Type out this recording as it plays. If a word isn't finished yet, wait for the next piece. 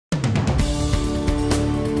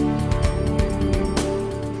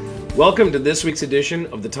Welcome to this week's edition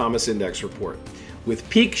of the Thomas Index Report. With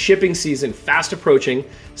peak shipping season fast approaching,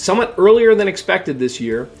 somewhat earlier than expected this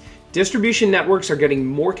year, distribution networks are getting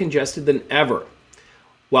more congested than ever.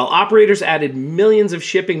 While operators added millions of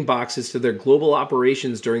shipping boxes to their global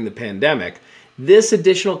operations during the pandemic, this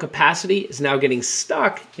additional capacity is now getting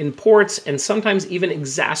stuck in ports and sometimes even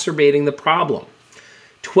exacerbating the problem.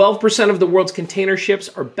 12% of the world's container ships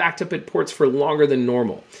are backed up at ports for longer than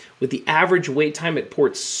normal, with the average wait time at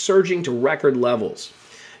ports surging to record levels.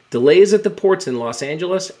 Delays at the ports in Los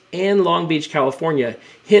Angeles and Long Beach, California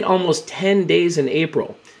hit almost 10 days in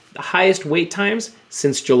April, the highest wait times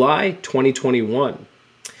since July 2021.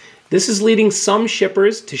 This is leading some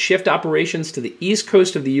shippers to shift operations to the East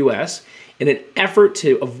Coast of the US in an effort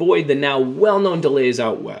to avoid the now well-known delays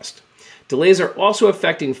out west. Delays are also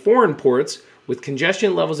affecting foreign ports, with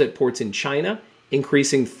congestion levels at ports in China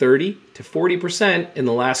increasing 30 to 40% in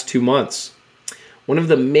the last 2 months. One of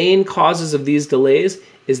the main causes of these delays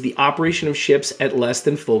is the operation of ships at less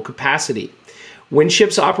than full capacity. When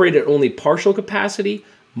ships operate at only partial capacity,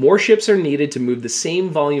 more ships are needed to move the same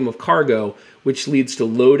volume of cargo, which leads to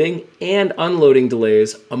loading and unloading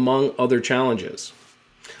delays, among other challenges.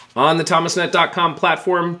 On the thomasnet.com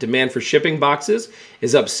platform, demand for shipping boxes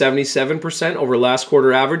is up 77% over last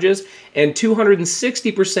quarter averages and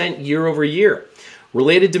 260% year over year.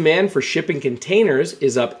 Related demand for shipping containers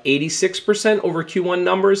is up 86% over Q1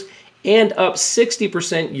 numbers and up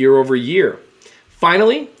 60% year over year.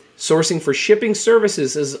 Finally, sourcing for shipping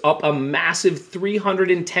services is up a massive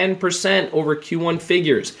 310% over Q1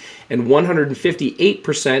 figures and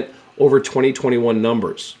 158% over 2021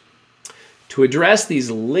 numbers. To address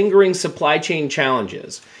these lingering supply chain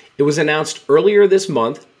challenges, it was announced earlier this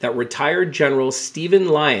month that retired General Stephen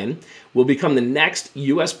Lyon will become the next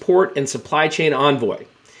U.S. port and supply chain envoy.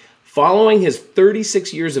 Following his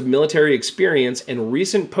 36 years of military experience and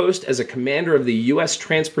recent post as a commander of the U.S.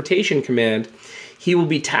 Transportation Command, he will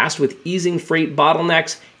be tasked with easing freight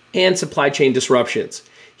bottlenecks and supply chain disruptions.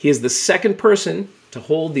 He is the second person to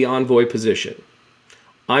hold the envoy position.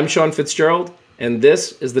 I'm Sean Fitzgerald, and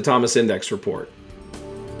this is the Thomas Index Report.